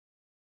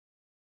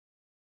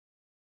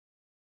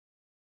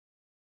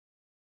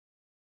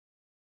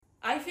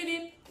Hi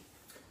Philippe.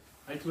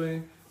 Hi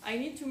Chloe. I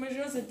need to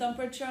measure the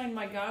temperature in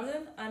my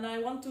garden and I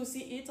want to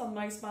see it on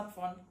my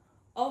smartphone.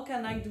 How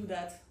can I do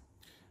that?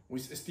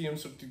 With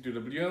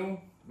STM32WL,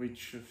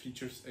 which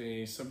features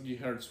a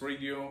sub-GHz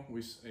radio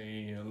with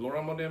a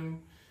LoRa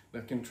modem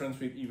that can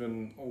transmit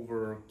even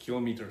over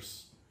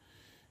kilometers.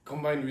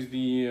 Combined with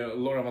the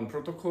LoRaWAN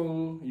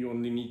protocol, you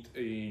only need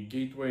a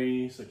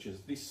gateway such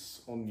as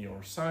this on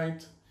your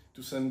site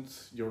to send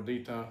your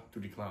data to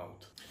the cloud.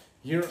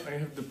 Here I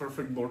have the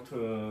perfect board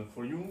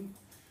for you.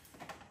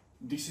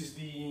 This is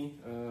the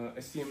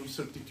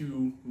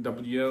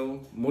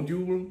STM32WL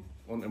module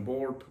on a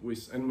board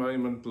with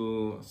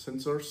environmental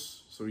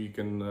sensors, so you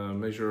can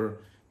measure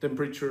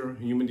temperature,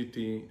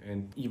 humidity,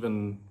 and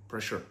even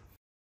pressure.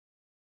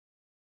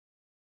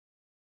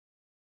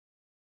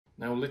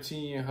 Now let's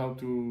see how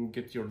to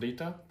get your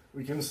data.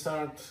 We can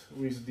start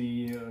with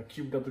the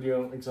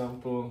QWL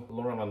example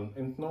LoRaWAN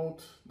end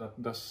node that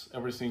does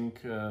everything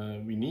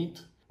we need.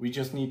 We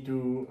just need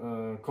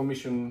to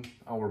commission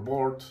our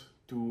board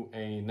to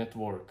a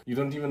network. You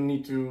don't even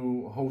need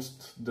to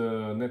host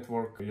the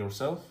network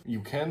yourself.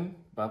 You can,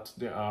 but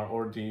there are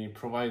already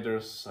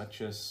providers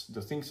such as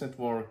the Things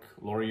Network,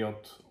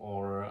 Laureate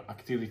or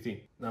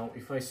Actility. Now,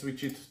 if I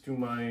switch it to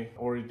my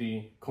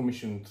already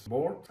commissioned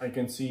board, I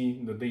can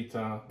see the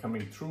data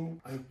coming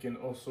through. I can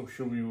also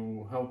show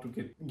you how to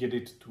get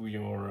it to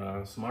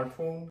your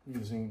smartphone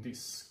using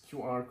this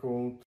QR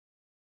code.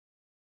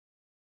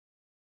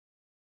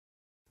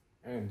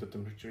 And the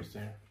temperature is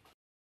there.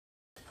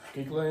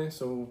 Okay, Clay,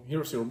 so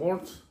here's your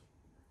board.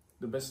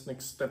 The best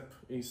next step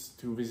is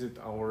to visit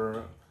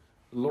our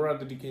LoRa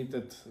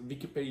dedicated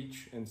wiki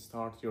page and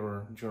start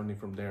your journey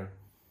from there.